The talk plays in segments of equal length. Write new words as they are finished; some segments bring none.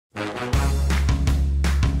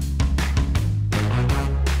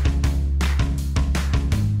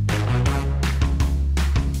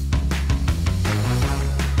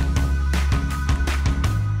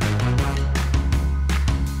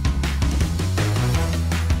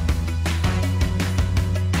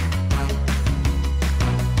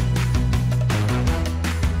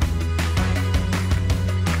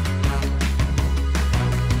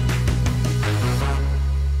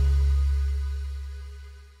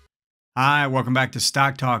Hi, welcome back to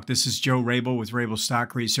Stock Talk. This is Joe Rabil with Rabil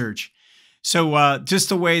Stock Research. So just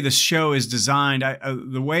the way the show is designed,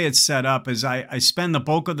 the way it's set up is I spend the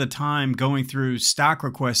bulk of the time going through stock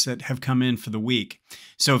requests that have come in for the week.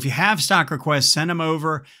 So if you have stock requests, send them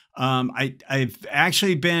over.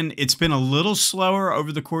 It's been a little slower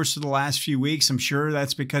over the course of the last few weeks. I'm sure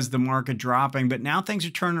that's because of the market dropping, but now things are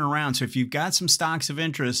turning around. So if you've got some stocks of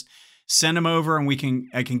interest, send them over and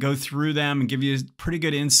I can go through them and give you a pretty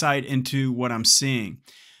good insight into what I'm seeing.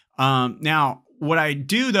 Now, what I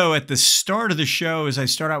do though at the start of the show is I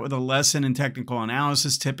start out with a lesson in technical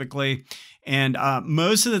analysis typically. And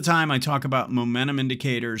most of the time I talk about momentum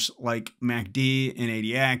indicators like MACD and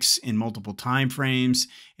ADX in multiple time frames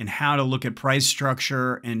and how to look at price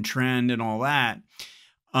structure and trend and all that.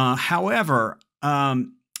 However,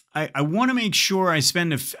 I want to make sure I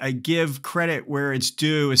give credit where it's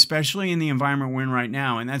due, especially in the environment we're in right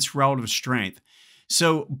now, and that's relative strength.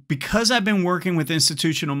 So because I've been working with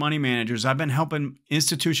institutional money managers, I've been helping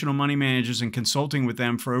institutional money managers and consulting with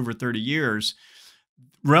them for over 30 years.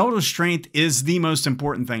 Relative strength is the most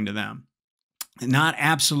important thing to them. Not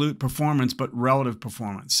absolute performance, but relative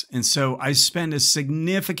performance. And so I spend a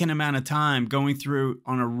significant amount of time going through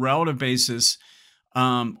on a relative basis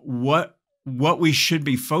what we should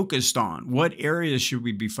be focused on, what areas should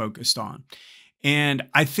we be focused on. And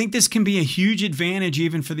I think this can be a huge advantage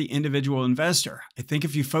even for the individual investor. I think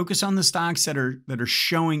if you focus on the stocks that are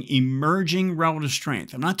showing emerging relative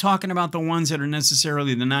strength, I'm not talking about the ones that are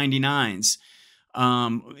necessarily the 99s,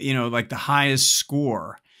 like the highest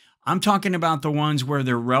score. I'm talking about the ones where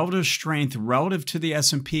their relative strength relative to the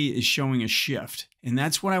S&P is showing a shift. And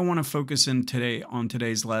that's what I want to focus on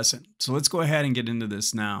today's lesson. So let's go ahead and get into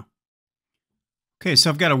this now. Okay,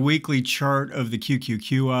 so I've got a weekly chart of the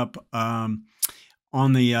QQQ up.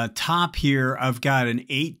 On the top here, I've got an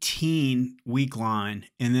 18-week line,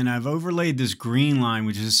 and then I've overlaid this green line,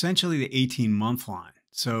 which is essentially the 18-month line.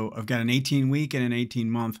 So I've got an 18-week and an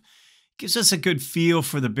 18-month. Gives us a good feel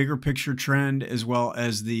for the bigger picture trend as well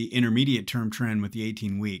as the intermediate term trend with the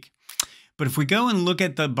 18-week. But if we go and look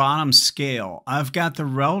at the bottom scale, I've got the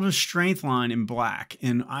relative strength line in black,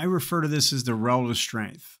 and I refer to this as the relative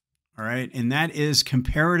strength. All right, and that is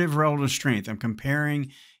comparative relative strength. I'm comparing,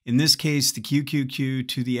 in this case, the QQQ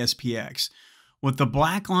to the SPX. What the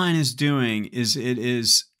black line is doing is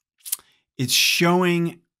it's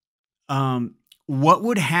showing what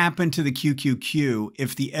would happen to the QQQ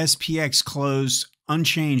if the SPX closed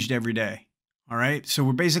unchanged every day. All right, so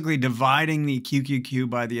we're basically dividing the QQQ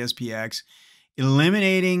by the SPX,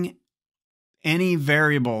 eliminating any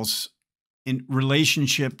variables in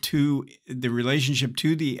relationship to the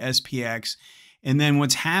SPX. And then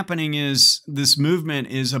what's happening is this movement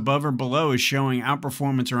is above or below is showing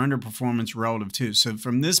outperformance or underperformance relative to. So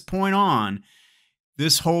from this point on,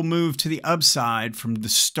 this whole move to the upside from the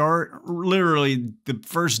start, literally the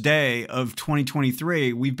first day of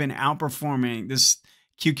 2023, we've been outperforming. This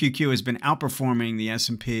QQQ has been outperforming the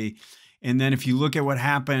S&P. And then if you look at what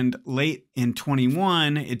happened late in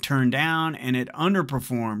 21, it turned down and it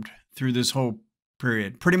underperformed through this whole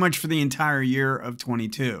period, pretty much for the entire year of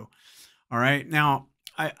 22. All right. Now,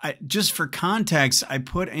 I just for context, I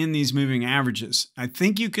put in these moving averages. I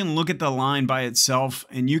think you can look at the line by itself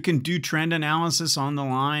and you can do trend analysis on the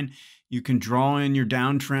line. You can draw in your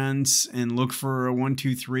downtrends and look for a 1,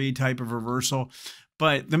 2, 3 type of reversal.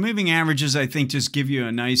 But the moving averages, I think, just give you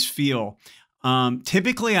a nice feel.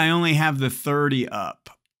 Typically, I only have the 30 up.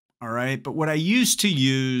 All right. But what I used to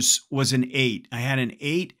use was an 8. I had an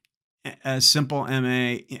 8. A simple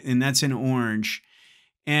MA, and that's in orange.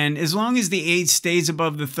 And as long as the 8 stays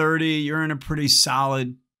above the 30, you're in a pretty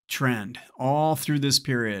solid trend all through this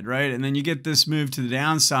period, right? And then you get this move to the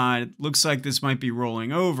downside. It looks like this might be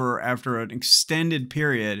rolling over after an extended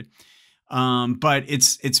period. But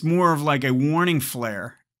it's more of like a warning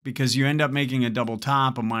flare because you end up making a double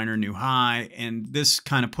top, a minor new high, and this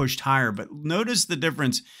kind of pushed higher. But notice the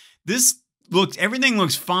difference. Everything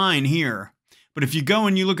looks fine here. But if you go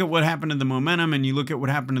and you look at what happened to the momentum and you look at what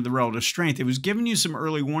happened to the relative strength, it was giving you some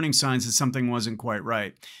early warning signs that something wasn't quite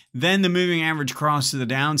right. Then the moving average crossed to the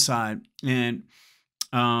downside and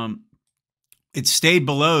it stayed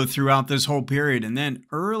below throughout this whole period. And then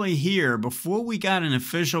early here, before we got an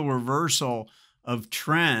official reversal of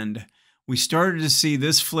trend, we started to see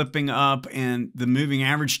this flipping up and the moving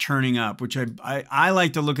average turning up, which I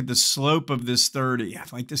like to look at the slope of this 30. I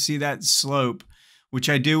like to see that slope, which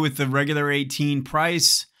I do with the regular 18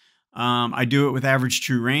 price. I do it with average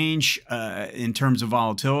true range in terms of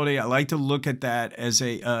volatility. I like to look at that as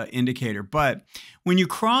a indicator. But when you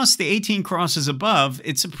cross the 18 crosses above,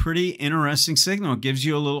 it's a pretty interesting signal. It gives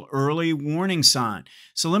you a little early warning sign.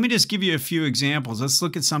 So let me just give you a few examples. Let's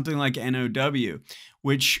look at something like NOW,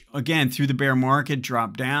 which again, through the bear market,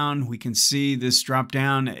 dropped down. We can see this drop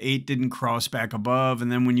down. 8 didn't cross back above.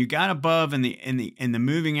 And then when you got above and the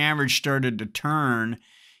moving average started to turn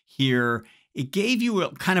here, it gave you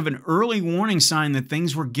a kind of an early warning sign that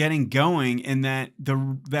things were getting going and that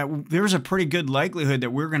there's a pretty good likelihood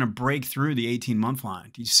that we're going to break through the 18-month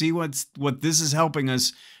line. Do you see what this is helping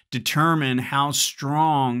us determine how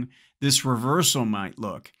strong this reversal might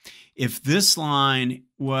look? If this line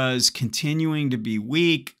was continuing to be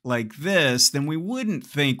weak like this, then we wouldn't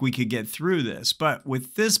think we could get through this. But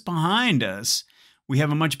with this behind us, we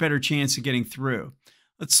have a much better chance of getting through.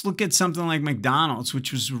 Let's look at something like McDonald's,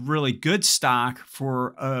 which was a really good stock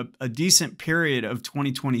for a decent period of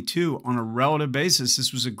 2022 on a relative basis.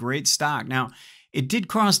 This was a great stock. Now, it did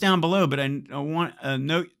cross down below, but I want to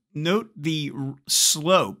note the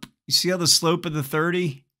slope. You see how the slope of the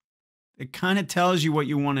 30? It kind of tells you what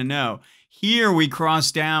you want to know. Here we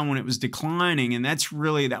crossed down when it was declining, and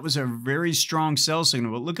that was a very strong sell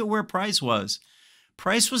signal. But look at where price was.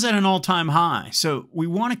 Price was at an all-time high. So we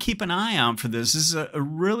want to keep an eye out for this. This is a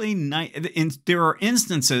really nice, there are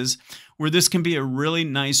instances where this can be a really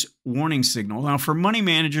nice warning signal. Now for money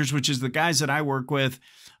managers, which is the guys that I work with,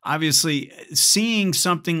 obviously seeing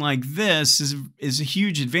something like this is a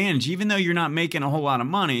huge advantage. Even though you're not making a whole lot of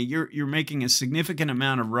money, you're making a significant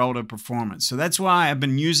amount of relative performance. So that's why I've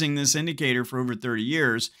been using this indicator for over 30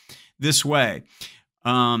 years this way.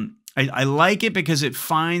 I like it because it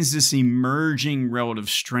finds this emerging relative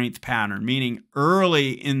strength pattern, meaning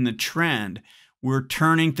early in the trend, we're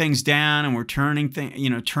turning things down and we're turning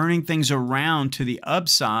things around to the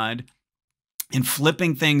upside and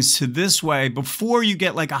flipping things to this way before you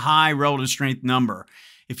get like a high relative strength number.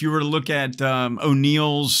 If you were to look at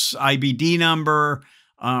O'Neill's IBD number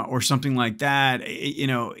or something like that,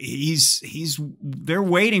 they're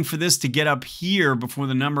waiting for this to get up here before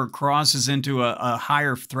the number crosses into a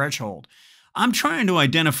higher threshold. I'm trying to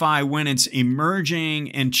identify when it's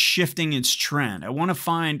emerging and shifting its trend. I want to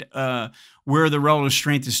find where the relative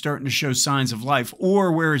strength is starting to show signs of life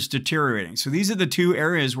or where it's deteriorating. So these are the two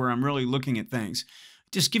areas where I'm really looking at things.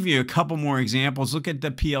 Just give you a couple more examples. Look at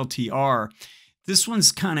the PLTR. This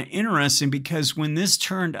one's kind of interesting because when this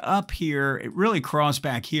turned up here, it really crossed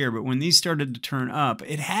back here. But when these started to turn up,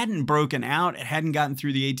 it hadn't broken out. It hadn't gotten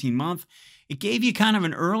through the 18-month. It gave you kind of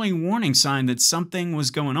an early warning sign that something was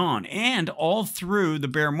going on. And all through the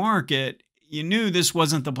bear market, you knew this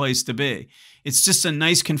wasn't the place to be. It's just a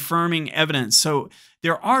nice confirming evidence. So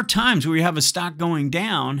there are times where you have a stock going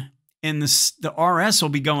down and the RS will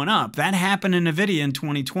be going up. That happened in NVIDIA in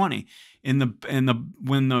 2020.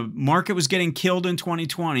 When the market was getting killed in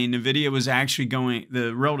 2020, NVIDIA was actually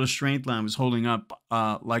the relative strength line was holding up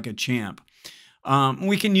like a champ.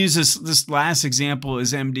 We can use this last example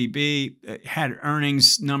as MDB. It had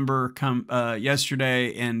earnings number come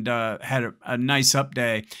yesterday and had a nice up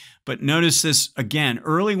day. But notice this again,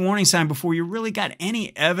 early warning sign before you really got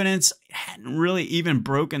any evidence. It hadn't really even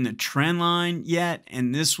broken the trend line yet.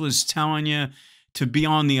 And this was telling you to be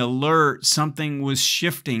on the alert. Something was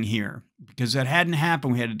shifting here because that hadn't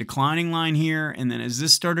happened. We had a declining line here. And then as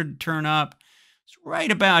this started to turn up, it's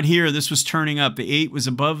right about here, this was turning up. The 8 was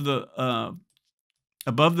above the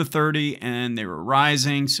 30 and they were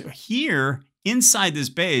rising. So here inside this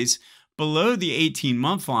base below the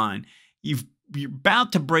 18-month line, you're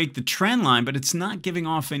about to break the trend line, but it's not giving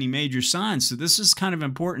off any major signs. So this is kind of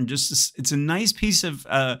important. It's a nice piece of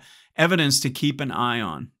evidence to keep an eye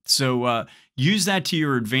on. So use that to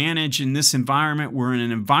your advantage in this environment. We're in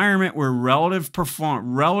an environment where relative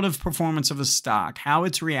performance of a stock, how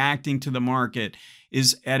it's reacting to the market,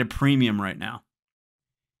 is at a premium right now.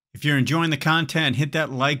 If you're enjoying the content, hit that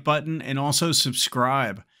like button and also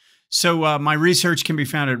subscribe. So my research can be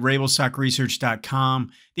found at rabilstockresearch.com.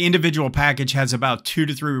 The individual package has about 2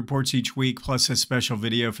 to 3 reports each week, plus a special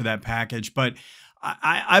video for that package. But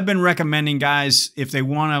I've been recommending guys, if they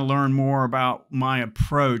want to learn more about my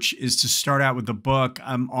approach, is to start out with the book.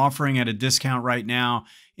 I'm offering at a discount right now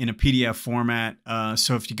in a PDF format.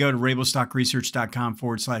 So if you go to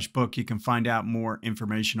rabilstockresearch.com/book, you can find out more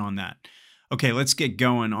information on that. Okay, let's get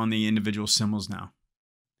going on the individual symbols now.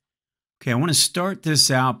 Okay, I want to start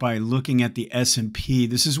this out by looking at the S&P.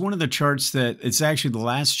 This is one of the charts that, it's actually the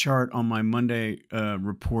last chart on my Monday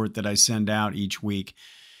report that I send out each week.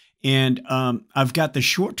 And I've got the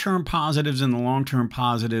short-term positives and the long-term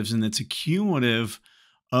positives, and it's a cumulative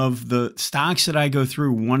of the stocks that I go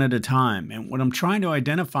through one at a time. And what I'm trying to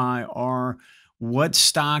identify are what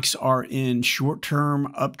stocks are in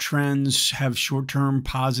short-term uptrends, have short-term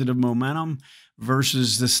positive momentum,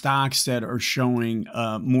 versus the stocks that are showing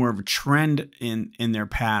more of a trend in their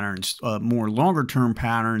patterns, more longer-term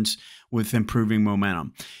patterns with improving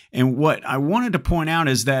momentum. And what I wanted to point out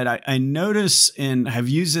is that I notice, and have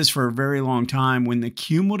used this for a very long time, when the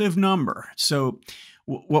cumulative number, so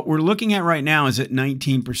what we're looking at right now is at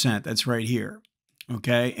 19%. That's right here.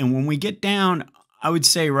 Okay. And when we get down, I would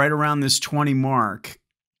say right around this 20 mark,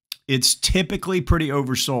 it's typically pretty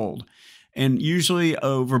oversold, and usually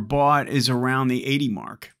overbought is around the 80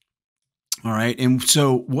 mark. All right. And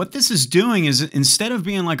so what this is doing is, instead of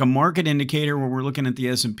being like a market indicator where we're looking at the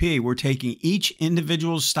S&P, we're taking each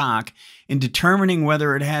individual stock and determining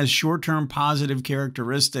whether it has short-term positive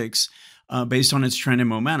characteristics based on its trend and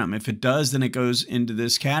momentum. If it does, then it goes into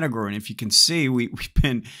this category. And if you can see, we've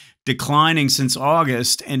been declining since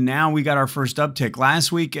August, and now we got our first uptick.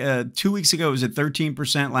 Last week, 2 weeks ago, it was at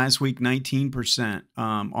 13%. Last week, 19%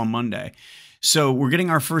 on Monday. So we're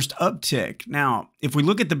getting our first uptick. Now, if we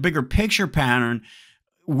look at the bigger picture pattern,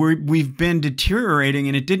 we've been deteriorating,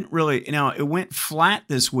 and it didn't really, it went flat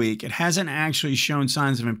this week. It hasn't actually shown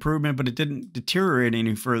signs of improvement, but it didn't deteriorate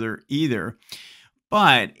any further either.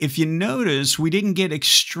 But if you notice, we didn't get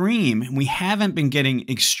extreme, and we haven't been getting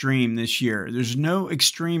extreme this year. There's no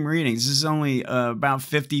extreme readings. This is only about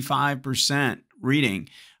 55% reading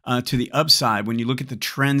to the upside when you look at the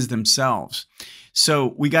trends themselves.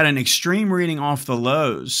 So we got an extreme reading off the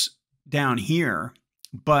lows down here,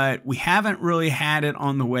 but we haven't really had it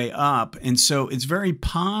on the way up. And so it's very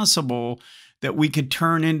possible that we could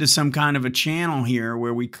turn into some kind of a channel here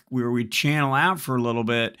where we channel out for a little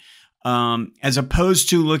bit, as opposed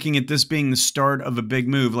to looking at this being the start of a big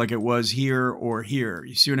move like it was here or here.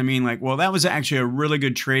 You see what I mean? Like, well, that was actually a really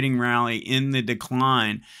good trading rally in the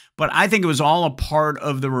decline, but I think it was all a part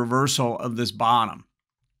of the reversal of this bottom.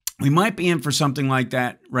 We might be in for something like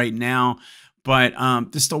that right now, but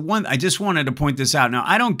this is the one, I just wanted to point this out. Now,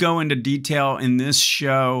 I don't go into detail in this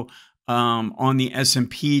show on the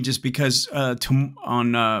S&P, just because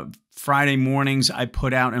on Friday mornings, I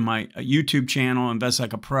put out in my YouTube channel, Invest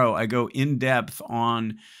Like a Pro, I go in depth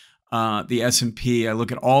on the S&P. I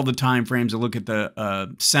look at all the time frames. I look at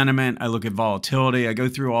the sentiment. I look at volatility. I go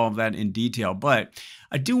through all of that in detail. But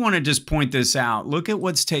I do want to just point this out. Look at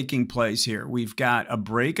what's taking place here. We've got a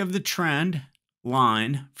break of the trend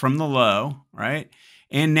line from the low, right?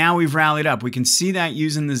 And now we've rallied up. We can see that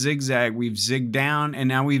using the zigzag. We've zigged down, and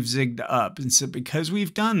now we've zigged up. And so because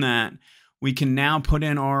we've done that, we can now put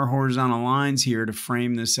in our horizontal lines here to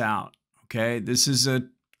frame this out. Okay, this is a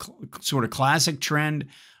sort of classic trend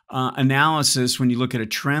analysis. When you look at a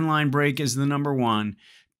trend line break as the number one.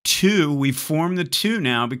 Two, we've formed the two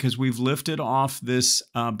now because we've lifted off this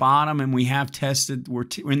bottom, and we have tested, we're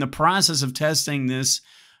in the process of testing this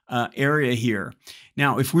area here.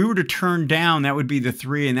 Now, if we were to turn down, that would be the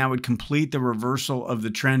three, and that would complete the reversal of the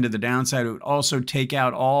trend to the downside. It would also take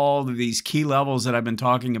out all of these key levels that I've been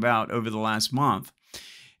talking about over the last month.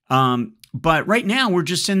 But right now, we're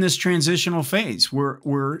just in this transitional phase.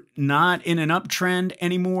 We're not in an uptrend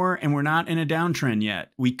anymore, and we're not in a downtrend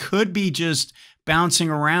yet. We could be just bouncing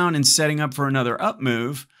around and setting up for another up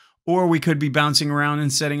move, or we could be bouncing around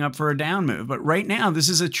and setting up for a down move. But right now, this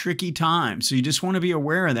is a tricky time. So you just want to be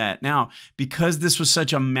aware of that. Now, because this was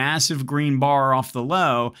such a massive green bar off the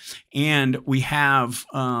low, and we have,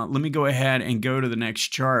 let me go ahead and go to the next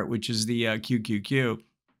chart, which is the QQQ.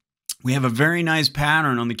 We have a very nice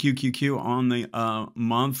pattern on the QQQ on the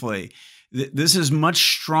monthly. This is much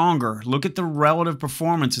stronger. Look at the relative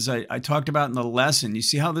performance, as I talked about in the lesson. You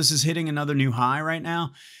see how this is hitting another new high right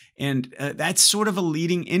now? And that's sort of a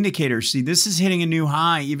leading indicator. See, this is hitting a new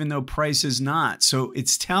high, even though price is not. So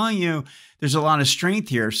it's telling you there's a lot of strength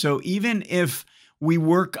here. So even if we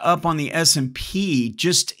work up on the S&P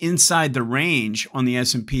just inside the range on the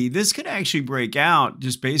S&P, this could actually break out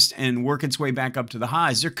just based and work its way back up to the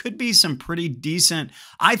highs. There could be some pretty decent,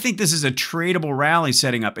 I think this is a tradable rally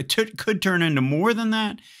setting up. It could turn into more than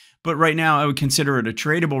that, but right now I would consider it a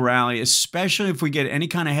tradable rally, especially if we get any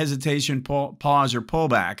kind of hesitation, pause, or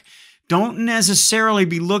pullback. Don't necessarily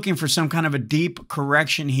be looking for some kind of a deep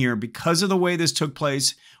correction here because of the way this took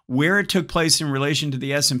place, where it took place in relation to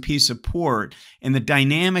the S&P support, and the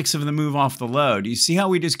dynamics of the move off the low. Do you see how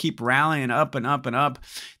we just keep rallying up and up and up?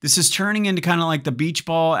 This is turning into kind of like the beach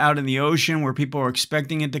ball out in the ocean where people are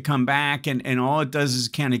expecting it to come back, and all it does is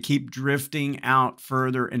kind of keep drifting out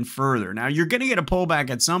further and further. Now, you're going to get a pullback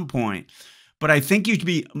at some point, but I think you'd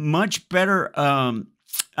be much better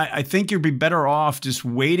I think you'd be better off just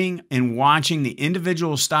waiting and watching the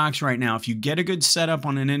individual stocks right now. If you get a good setup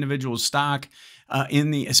on an individual stock,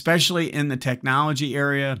 especially in the technology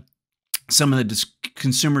area, some of the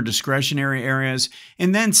consumer discretionary areas,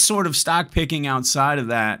 and then sort of stock picking outside of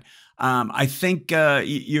that, I think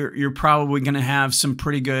you're probably going to have some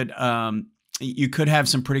pretty good. You could have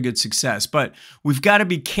some pretty good success, but we've got to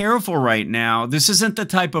be careful right now. This isn't the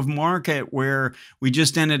type of market where we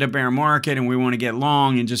just ended a bear market and we want to get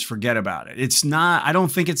long and just forget about it. It's not, I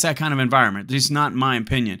don't think it's that kind of environment. At least not in my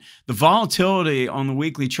opinion. The volatility on the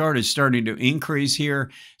weekly chart is starting to increase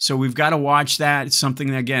here. So we've got to watch that. It's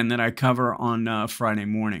something, again, that I cover on Friday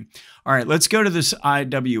morning. All right, let's go to this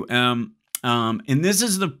IWM. And this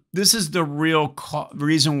is the real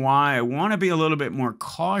reason why I want to be a little bit more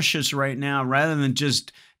cautious right now, rather than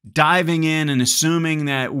just diving in and assuming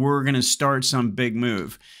that we're going to start some big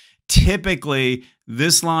move. Typically,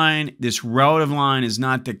 this line, this relative line, is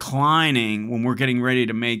not declining when we're getting ready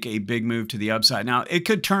to make a big move to the upside. Now, it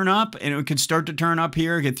could turn up, and it could start to turn up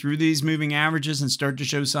here, get through these moving averages and start to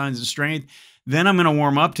show signs of strength. Then I'm going to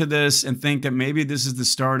warm up to this and think that maybe this is the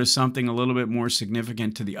start of something a little bit more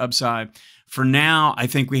significant to the upside. For now, I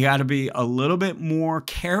think we got to be a little bit more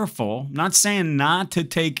careful. I'm not saying not to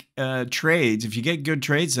take trades if you get good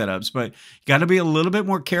trade setups, but you got to be a little bit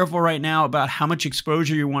more careful right now about how much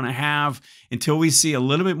exposure you want to have until we see a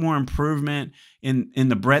little bit more improvement in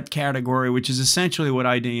the breadth category, which is essentially what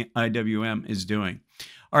IWM is doing.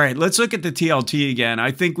 All right, let's look at the TLT again.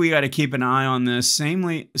 I think we got to keep an eye on this,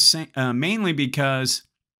 mainly because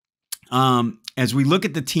as we look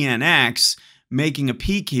at the TNX making a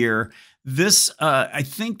peak here, I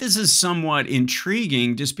think this is somewhat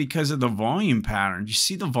intriguing just because of the volume pattern. You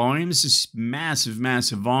see the volume? This is massive,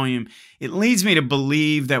 massive volume. It leads me to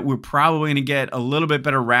believe that we're probably going to get a little bit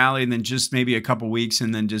better rally than just maybe a couple weeks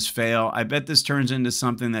and then just fail. I bet this turns into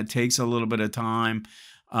something that takes a little bit of time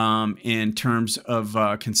in terms of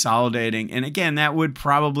consolidating. And again, that would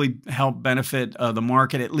probably help benefit the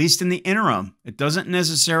market, at least in the interim. It doesn't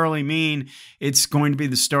necessarily mean it's going to be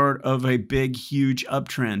the start of a big, huge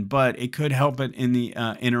uptrend, but it could help it in the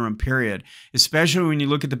interim period, especially when you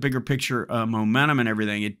look at the bigger picture momentum and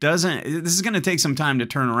everything. This is going to take some time to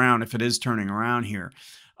turn around if it is turning around here.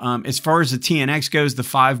 As far as the TNX goes, the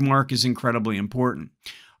 5 mark is incredibly important.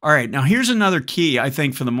 All right, now here's another key, I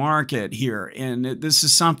think, for the market here, and this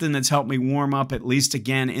is something that's helped me warm up, at least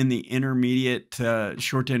again in the intermediate,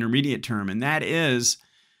 short to intermediate term, and that is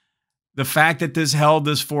the fact that this held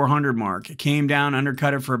this 400 mark. It came down,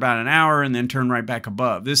 undercut it for about an hour, and then turned right back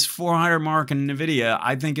above. This 400 mark in NVIDIA,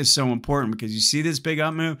 I think, is so important because you see this big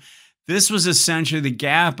up move. This was essentially the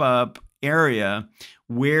gap up area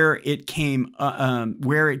where it came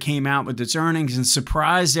out with its earnings and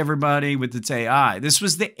surprised everybody with its AI. This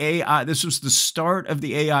was the AI. This was the start of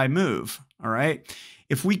the AI move. All right.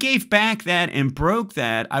 If we gave back that and broke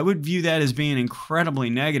that, I would view that as being incredibly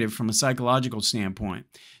negative from a psychological standpoint.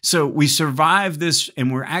 So we survived this,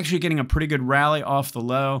 and we're actually getting a pretty good rally off the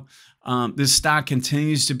low. This stock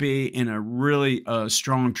continues to be in a really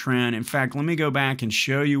strong trend. In fact, let me go back and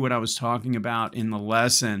show you what I was talking about in the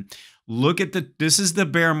lesson. Look at this is the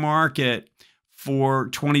bear market for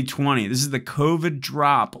 2020. This is the COVID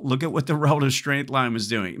drop. Look at what the relative strength line was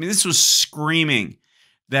doing. I mean, this was screaming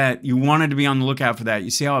that you wanted to be on the lookout for that. You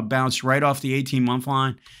see how it bounced right off the 18-month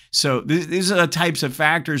line? So these are the types of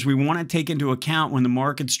factors we want to take into account when the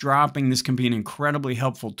market's dropping. This can be an incredibly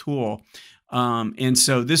helpful tool. And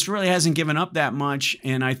so this really hasn't given up that much.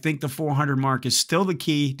 And I think the 400 mark is still the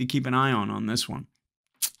key to keep an eye on this one.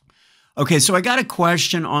 Okay, so I got a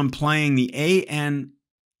question on playing the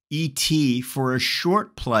ANET for a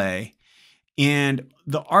short play, and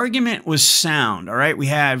the argument was sound. All right, we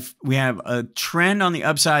have a trend on the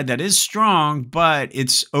upside that is strong, but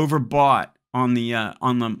it's overbought on the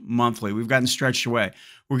monthly. We've gotten stretched away.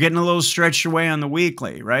 We're getting a little stretched away on the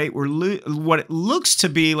weekly, right? What it looks to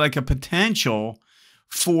be like a potential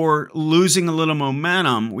for losing a little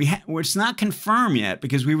momentum. It's not confirmed yet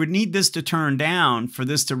because we would need this to turn down for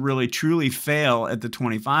this to really truly fail at the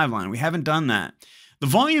 25 line. We haven't done that. The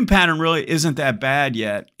volume pattern really isn't that bad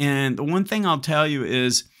yet. And the one thing I'll tell you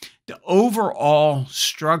is the overall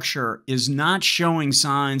structure is not showing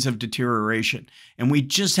signs of deterioration. And we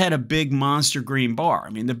just had a big monster green bar. I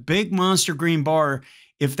mean, the big monster green bar,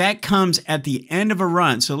 if that comes at the end of a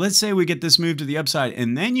run, so let's say we get this move to the upside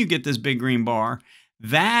and then you get this big green bar,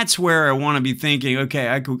 that's where I want to be thinking, okay,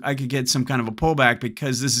 I could get some kind of a pullback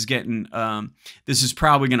because this is getting, this is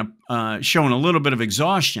probably going to showing a little bit of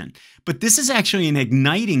exhaustion. But this is actually an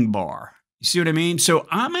igniting bar. You see what I mean? So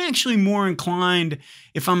I'm actually more inclined,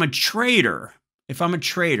 if I'm a trader, if I'm a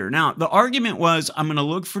trader. Now, the argument was I'm going to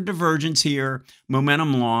look for divergence here,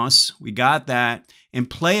 momentum loss. We got that. And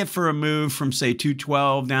play it for a move from, say,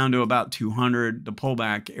 212 down to about 200, the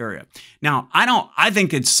pullback area. Now, I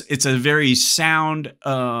think it's a very sound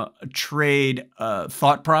trade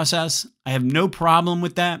thought process. I have no problem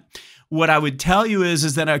with that. What I would tell you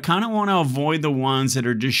is that I kind of want to avoid the ones that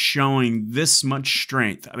are just showing this much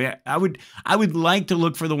strength. I mean, I would like to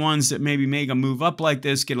look for the ones that maybe make a move up like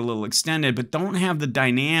this, get a little extended, but don't have the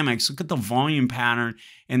dynamics. Look at the volume pattern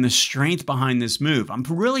and the strength behind this move. I'm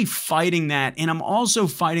really fighting that, and I'm also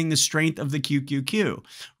fighting the strength of the QQQ,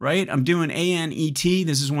 right? I'm doing ANET.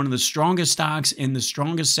 This is one of the strongest stocks in the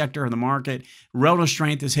strongest sector of the market. Relative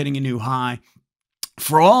strength is hitting a new high.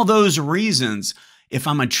 For all those reasons, if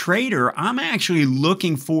I'm a trader, I'm actually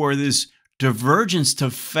looking for this divergence to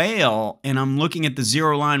fail, and I'm looking at the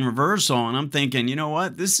zero line reversal, and I'm thinking, you know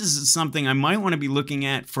what? This is something I might want to be looking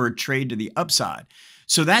at for a trade to the upside.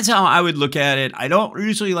 So that's how I would look at it. I don't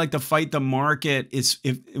usually like to fight the market.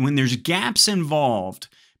 When there's gaps involved,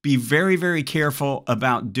 be very, very careful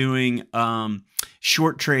about doing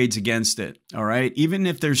short trades against it, all right? Even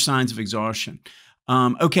if there's signs of exhaustion.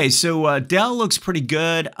 Okay, so Dell looks pretty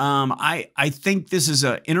good. I think this is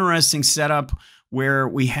an interesting setup where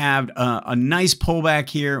we have a nice pullback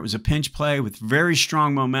here. It was a pinch play with very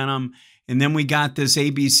strong momentum. And then we got this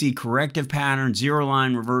ABC corrective pattern, zero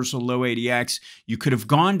line reversal, low ADX. You could have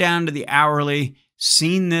gone down to the hourly,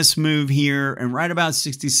 seen this move here, and right about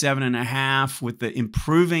 67.5 with the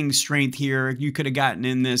improving strength here. You could have gotten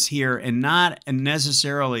in this here and not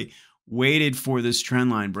necessarily waited for this trend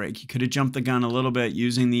line break. You could have jumped the gun a little bit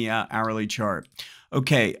using the hourly chart.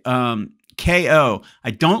 Okay, KO.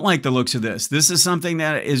 I don't like the looks of this. This is something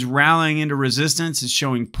that is rallying into resistance. It's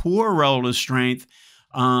showing poor relative strength.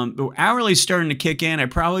 The hourly is starting to kick in. I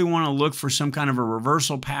probably want to look for some kind of a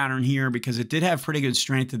reversal pattern here because it did have pretty good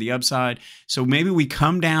strength to the upside. So maybe we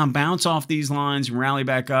come down, bounce off these lines, and rally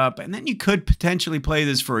back up, and then you could potentially play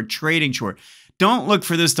this for a trading short. Don't look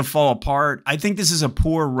for this to fall apart. I think this is a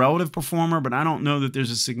poor relative performer, but I don't know that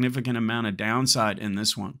there's a significant amount of downside in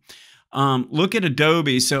this one. Look at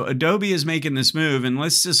Adobe. So Adobe is making this move, and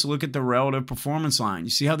let's just look at the relative performance line. You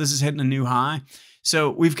see how this is hitting a new high?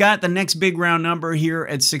 So we've got the next big round number here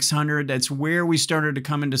at 600. That's where we started to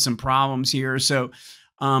come into some problems here. So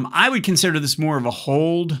I would consider this more of a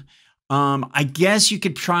hold. I guess you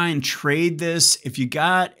could try and trade this. If you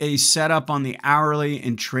got a setup on the hourly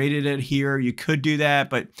and traded it here, you could do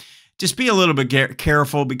that, but just be a little bit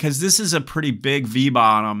careful because this is a pretty big V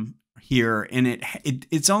bottom here, and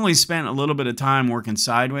it's only spent a little bit of time working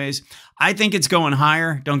sideways. I think it's going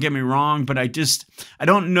higher, don't get me wrong, but I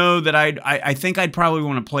don't know that I think I'd probably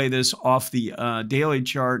want to play this off the daily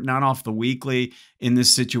chart, not off the weekly in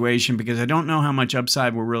this situation, because I don't know how much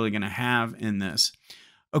upside we're really going to have in this.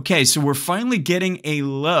 Okay, so we're finally getting a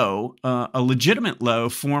low, a legitimate low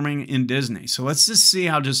forming in Disney. So let's just see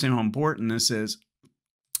how important this is.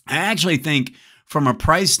 I actually think from a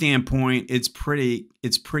price standpoint, it's pretty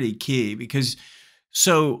key because,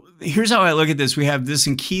 so here's how I look at this. We have this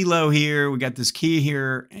in key low here. We got this key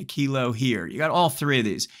here and key low here. You got all three of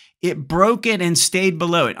these. It broke it and stayed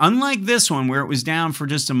below it. Unlike this one where it was down for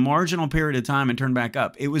just a marginal period of time and turned back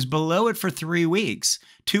up. It was below it for 3 weeks,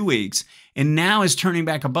 2 weeks, and now is turning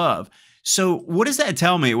back above. So what does that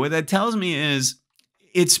tell me? What that tells me is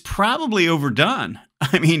it's probably overdone.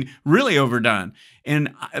 I mean, really overdone.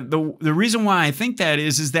 And the reason why I think that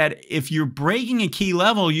is that if you're breaking a key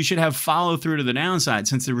level, you should have follow through to the downside.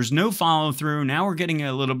 Since there was no follow through, now we're getting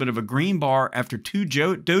a little bit of a green bar after 2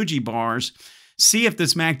 doji bars. See if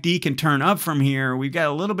this MACD can turn up from here. We've got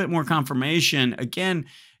a little bit more confirmation. Again,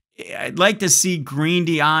 I'd like to see green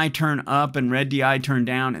DI turn up and red DI turn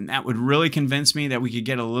down, and that would really convince me that we could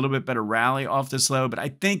get a little bit better rally off this low. But I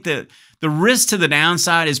think that the risk to the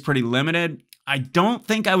downside is pretty limited. I don't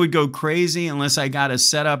think I would go crazy unless I got a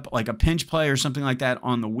setup like a pinch play or something like that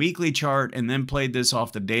on the weekly chart and then played this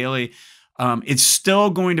off the daily. It's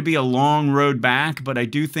still going to be a long road back, but I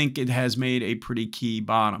do think it has made a pretty key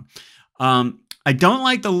bottom. I don't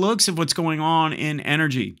like the looks of what's going on in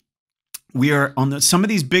energy. We are on some of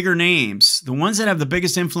these bigger names, the ones that have the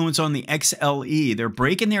biggest influence on the XLE. They're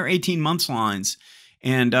breaking their 18-month lines,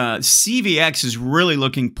 and CVX is really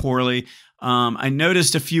looking poorly. I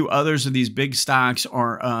noticed a few others of these big stocks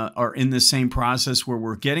are in the same process where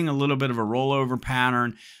we're getting a little bit of a rollover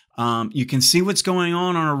pattern. You can see what's going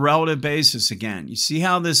on a relative basis again. You see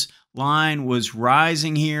how this line was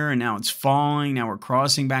rising here and now it's falling. Now we're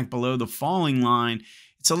crossing back below the falling line.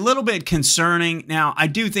 It's a little bit concerning. Now, I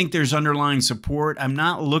do think there's underlying support. I'm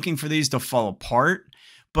not looking for these to fall apart,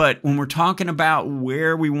 But when we're talking about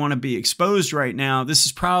where we want to be exposed right now, this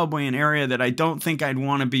is probably an area that I don't think I'd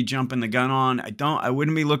want to be jumping the gun on. I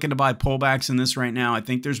wouldn't be looking to buy pullbacks in this right now. I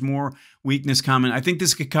think there's more weakness coming. I think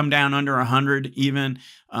this could come down under 100 even,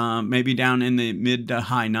 maybe down in the mid to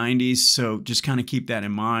high 90s. So just kind of keep that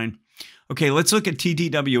in mind. Okay, let's look at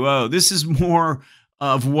TTWO. This is more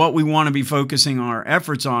of what we want to be focusing our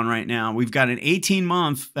efforts on right now. We've got an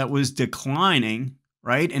 18-month that was declining,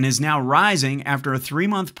 right, and is now rising after a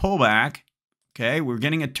 3-month pullback. Okay, we're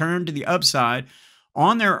getting a turn to the upside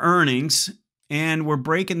on their earnings, and we're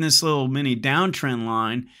breaking this little mini downtrend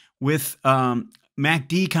line with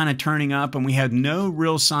MACD kind of turning up, and we have no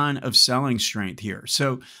real sign of selling strength here.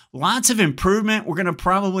 So lots of improvement. We're going to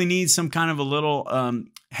probably need some kind of a little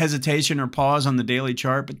hesitation or pause on the daily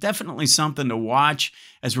chart, but definitely something to watch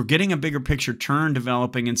as we're getting a bigger picture turn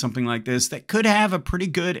developing in something like this that could have a pretty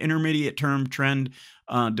good intermediate term trend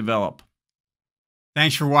develop.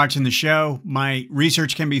 Thanks for watching the show. My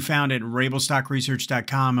research can be found at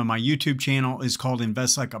rabilstockresearch.com, and my YouTube channel is called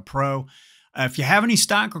Invest Like a Pro. If you have any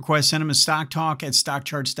stock requests, send them to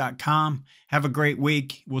stocktalk@stockcharts.com. Have a great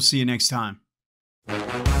week. We'll see you next time.